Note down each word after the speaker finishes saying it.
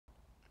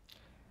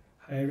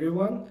Hi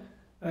everyone.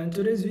 In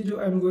today's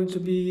video I'm going to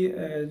be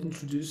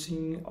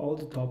introducing all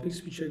the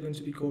topics which are going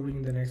to be covering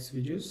in the next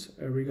videos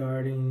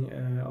regarding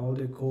all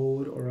the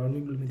code or on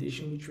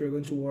implementation which we're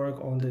going to work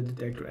on the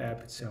detector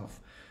app itself.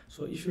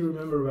 So if you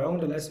remember well,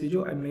 in the last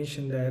video I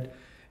mentioned that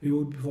we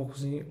will be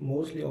focusing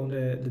mostly on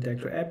the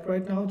detector app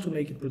right now to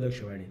make it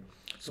production ready.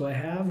 So I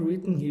have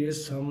written here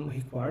some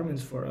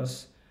requirements for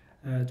us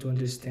to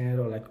understand,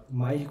 or like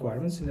my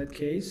requirements in that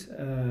case,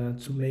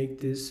 to make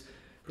this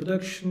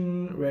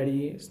production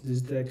ready, this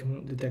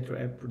detector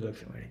app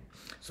production ready.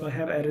 So I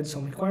have added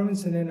some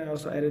requirements, and then I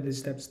also added the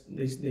steps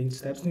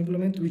to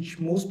implement, which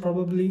most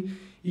probably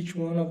each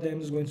one of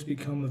them is going to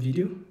become a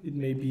video. It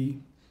may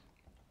be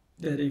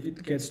that if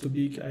it gets too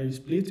big I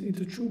split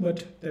into two,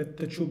 but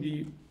that should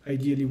be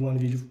ideally one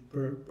video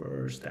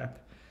per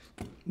step.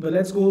 But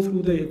let's go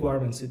through the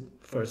requirements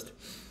first.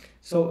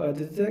 So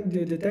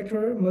the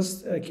detector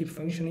must keep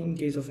functioning in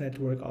case of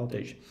network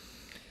outage.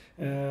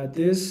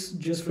 This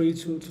just for you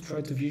to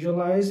try to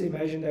visualize.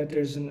 Imagine that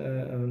there's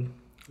a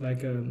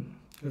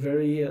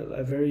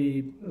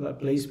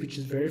place which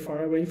is very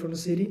far away from the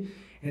city,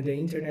 and the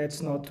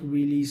internet's not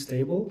really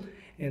stable,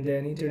 and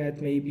then internet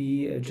may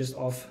be just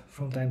off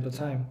from time to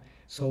time.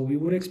 So we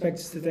would expect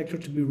this detector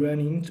to be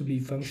running, to be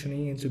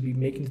functioning, and to be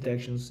making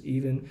detections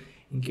even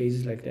in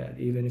cases like that,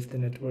 even if the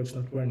network's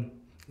not running.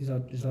 It's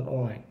not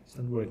online, it's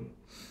not working.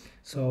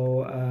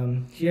 So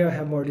here I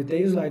have more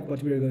details, like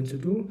what we are going to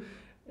do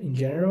in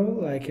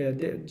general,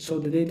 so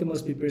the data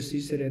must be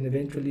persisted and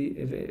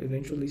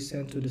eventually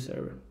sent to the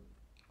server.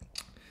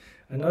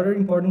 Another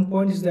important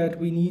point is that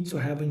we need to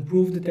have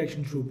improved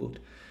detection throughput.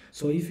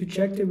 So if you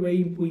check the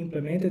way we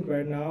implement it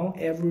right now,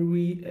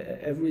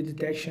 every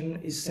detection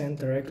is sent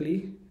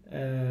directly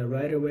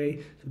right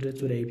away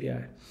to the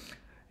API.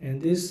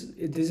 And this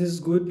is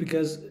good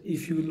because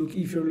if you're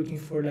looking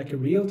for like a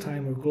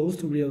real-time or close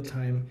to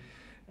real-time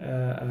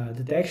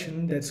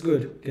detection, that's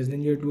good, because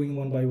then you're doing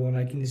one by one,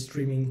 like in the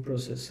streaming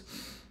process.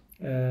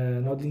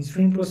 Not in the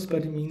streaming process,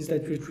 but it means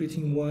that you're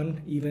treating one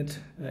event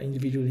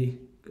individually.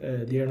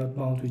 They are not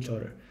bound to each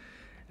other.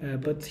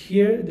 But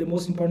here, the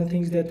most important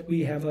thing is that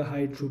we have a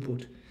high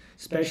throughput,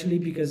 especially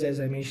because,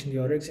 as I mentioned in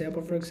the other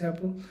example, for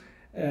example,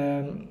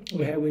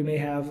 we may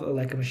have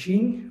like a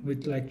machine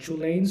with like 2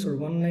 lanes or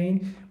 1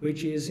 lane,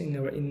 which is in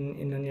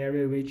an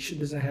area which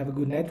doesn't have a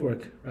good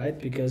network, right?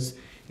 Because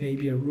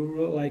maybe a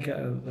rural, like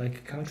a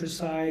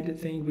countryside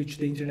thing, which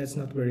the internet's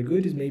not very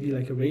good. It may be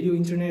like a radio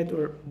internet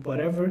or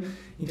whatever.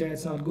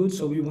 Internet's not good,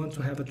 so we want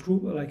to have a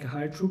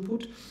high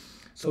throughput,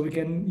 so we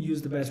can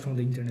use the best from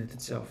the internet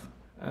itself.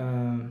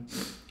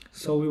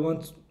 So we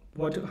want.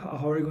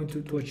 How are we going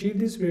to achieve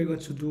this? We're going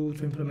to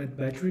implement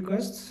batch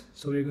requests.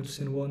 So we're going to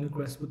send one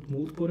request with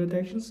multiple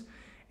detections,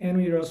 and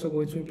we're also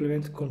going to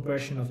implement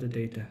compression of the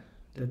data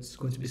that's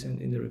going to be sent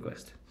in the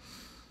request.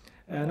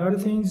 Another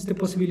thing is the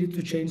possibility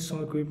to change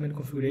some equipment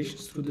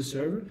configurations through the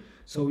server.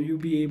 So we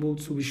should be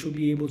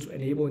able to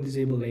enable and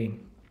disable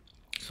lane.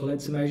 So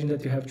let's imagine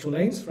that you have 2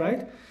 lanes,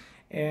 right?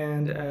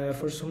 And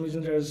for some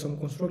reason there's some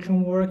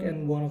construction work,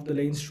 and one of the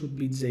lanes should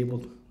be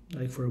disabled,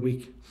 like for a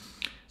week.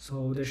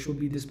 So there should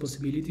be this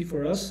possibility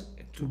for us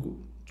to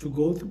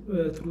go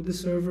through the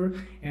server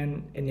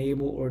and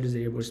enable or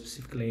disable a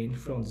specific lane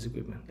from this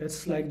equipment.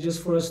 That's like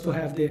just for us to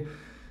have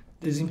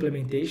this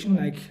implementation.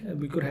 Like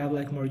we could have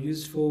like more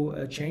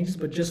useful changes,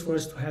 but just for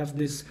us to have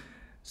this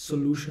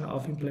solution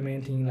of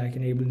implementing like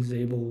enable and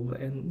disable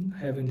and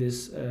having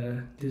this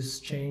this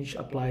change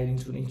applied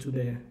into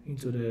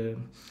the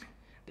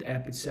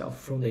app itself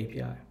from the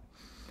API.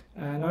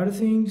 Another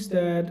thing is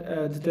that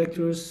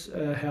detectors'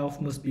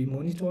 health must be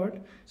monitored.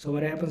 So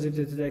what happens if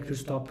the detector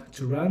stops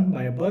to run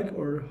by a bug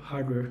or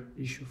hardware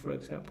issue, for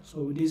example?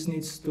 So this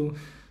needs to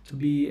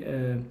be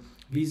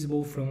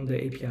visible from the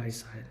API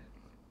side.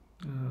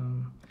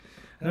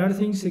 Another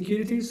thing,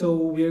 security. So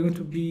we are going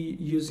to be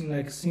using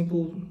like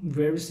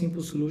very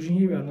simple solution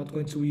here. We are not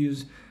going to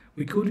use.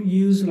 We could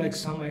use like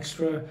some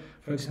extra,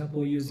 for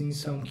example, using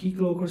some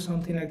Keycloak or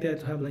something like that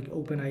to have like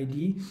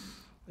OpenID.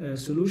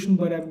 Solution,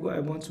 but I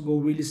want to go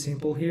really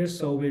simple here.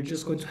 So we're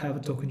just going to have a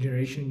token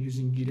generation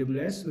using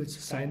GWS, so it's a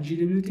signed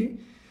GWT,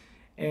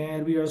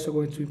 and we are also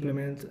going to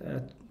implement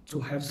to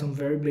have some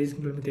very basic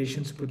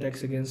implementation to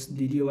protect against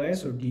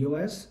DDoS or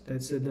DOS,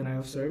 that's a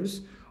denial of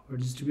service or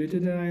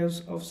distributed denial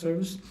of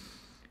service,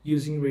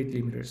 using rate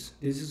limiters.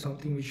 This is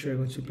something which we are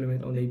going to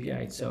implement on the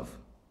API itself.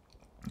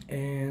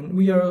 And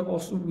we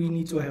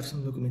need to have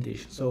some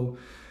documentation. So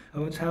I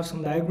want to have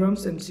some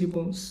diagrams and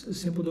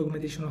simple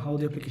documentation on how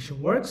the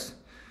application works.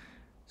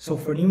 So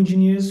for new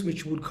engineers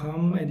which would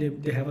come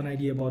and they have an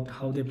idea about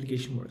how the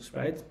application works,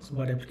 right? So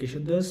what the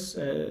application does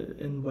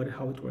and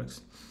how it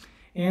works.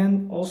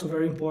 And also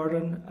very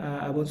important,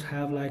 I want to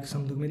have like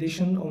some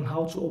documentation on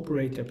how to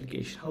operate the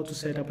application, how to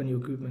set up a new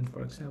equipment,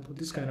 for example.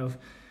 This kind of,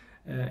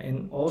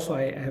 and also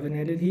I haven't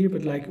added here,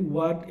 but like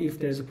what if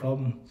there's a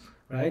problem,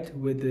 right,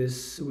 with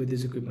this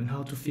equipment,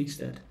 how to fix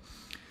that.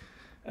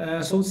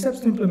 So steps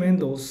to implement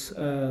those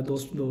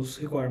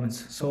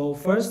requirements. So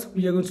first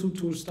we are going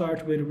to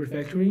start with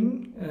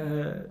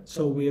refactoring.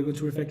 So we are going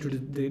to refactor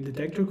the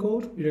detector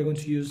code. We are going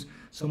to use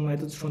some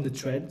methods from the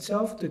thread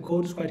itself. The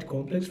code is quite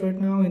complex right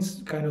now.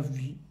 It's kind of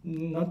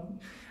not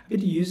a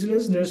bit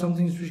useless. There are some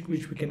things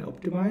which we can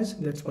optimize.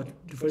 That's what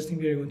the first thing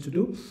we are going to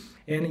do,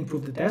 and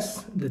improve the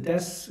tests. The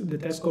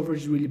test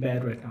coverage is really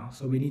bad right now,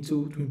 so we need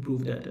to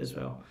improve that as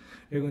well.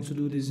 We're going to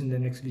do this in the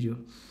next video.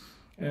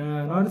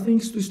 Another thing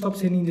is to stop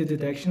sending the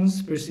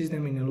detections, persist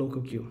them in a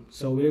local queue.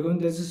 So we're going,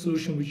 that's a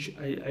solution which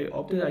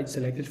I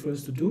selected for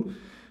us to do.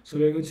 So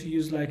we're going to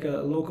use like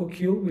a local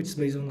queue, which is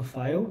based on a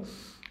file.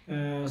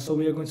 So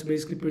we are going to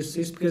basically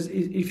persist, because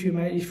if you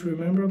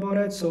remember about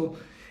it, so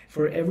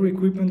for every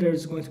equipment there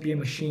is going to be a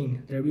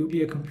machine. There will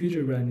be a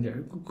computer running there.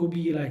 It could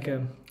be like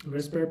a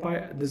Raspberry Pi,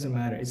 it doesn't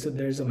matter.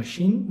 There's a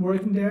machine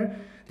working there.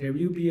 There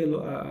will be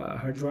a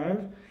hard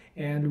drive.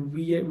 And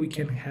we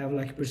can have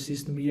like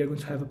persistent, we are going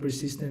to have a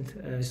persistent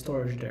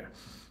storage there.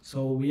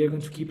 So we are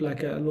going to keep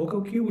like a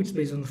local queue, which is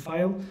based on the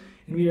file,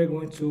 and we are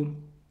going to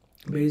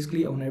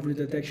basically on every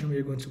detection we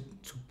are going to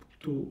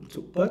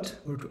put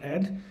or to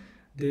add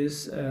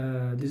this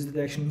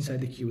detection inside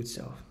the queue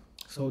itself.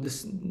 So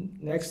this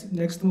next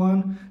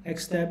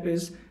step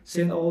is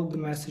send all the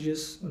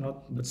messages,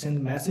 send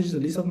the message, the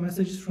list of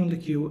messages from the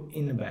queue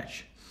in a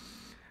batch.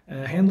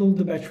 Handle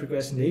the batch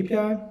request in the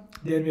API.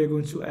 Then we are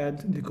going to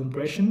add the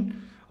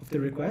compression of the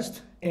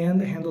request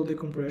and handle the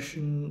compressed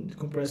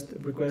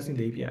request in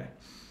the API.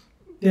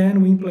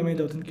 Then we implement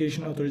the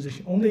authentication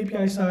authorization on the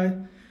API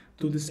side,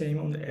 do the same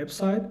on the app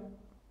side.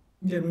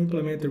 Then we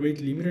implement the rate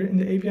limiter in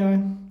the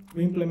API.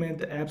 We implement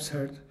the app's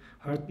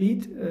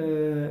heartbeat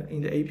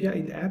in the API,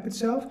 in the app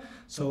itself.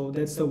 So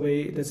that's the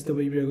way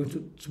we are going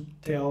to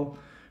tell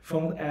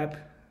from the app,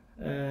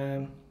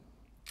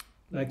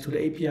 like to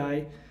the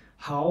API,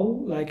 how,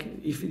 like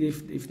if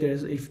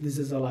this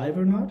is alive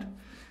or not.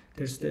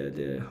 There's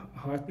the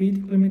heartbeat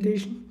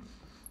implementation.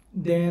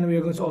 Then we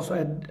are going to also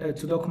add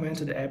to document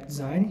the app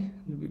design,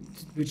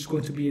 which is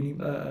going to be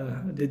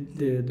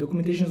the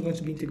documentation is going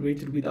to be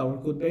integrated with our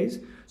code base.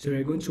 So we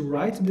are going to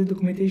write the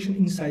documentation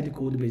inside the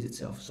code base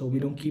itself. So we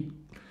don't keep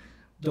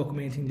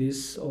documenting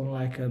this on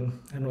like I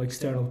don't know,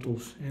 external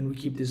tools, and we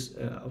keep this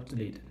up to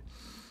date.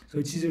 So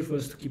it's easier for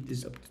us to keep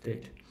this up to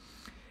date.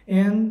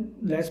 And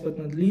last but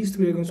not least,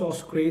 we are going to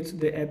also create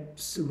the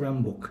app's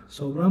runbook.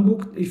 So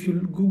runbook, if you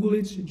Google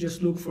it,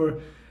 just look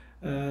for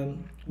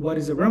what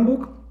is a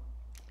runbook.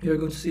 You're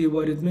going to see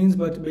what it means,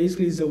 but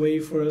basically it's a way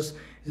for us,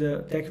 it's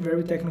a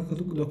very technical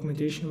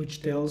documentation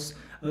which tells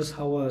us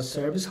how a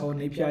service, how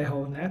an API,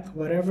 how an app,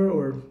 whatever,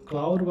 or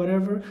cloud,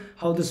 whatever,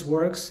 how this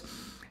works,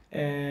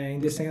 in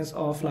the sense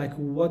of like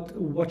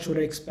what should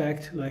I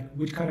expect, like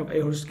which kind of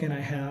errors can I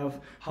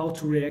have, how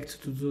to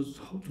react to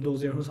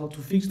those errors, how to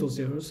fix those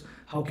errors,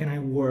 how can I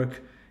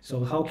work,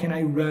 so how can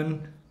I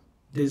run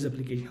this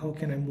application, how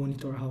can I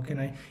monitor, how can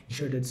I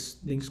ensure that this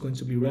thing's going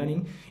to be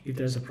running, if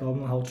there's a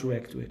problem, how to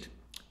react to it.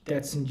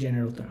 That's in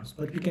general terms,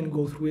 but we can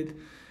go through it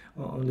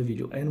on the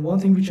video. And one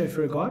thing which I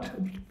forgot,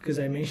 because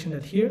I mentioned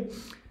that here,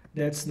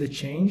 that's the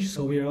change.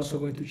 So we are also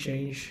going to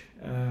change,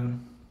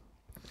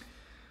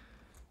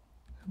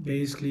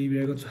 basically we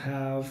are going to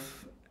have,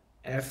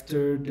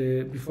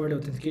 before the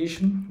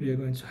authentication, we are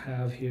going to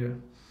have here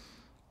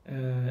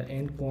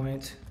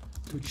endpoint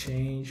to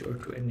change or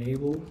to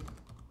enable,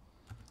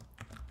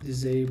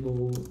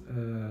 disable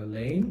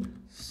lane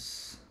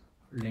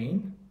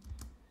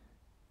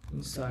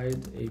inside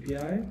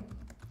API,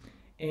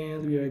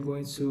 and we are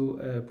going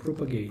to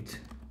propagate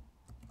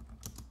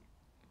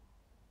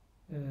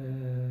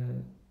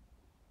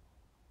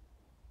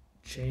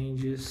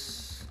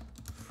changes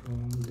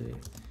from the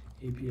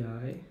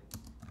API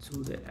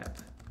to the app.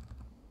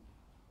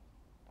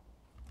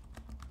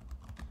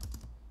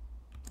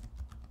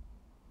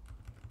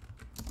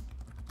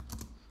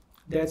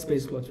 That's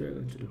basically what we're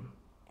going to do.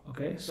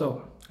 Okay,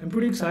 so I'm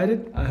pretty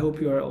excited. I hope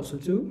you are also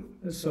too.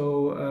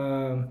 So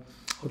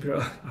I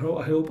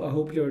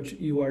hope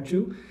you are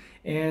too.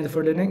 And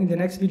for in the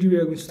next video, we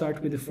are going to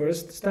start with the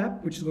first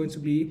step, which is going to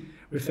be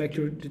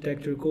refactor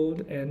detector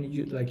code and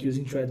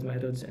using thread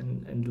methods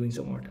and doing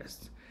some more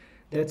tests.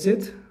 That's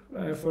it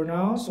for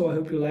now. So I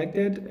hope you liked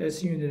it.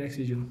 See you in the next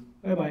video.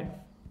 Bye bye.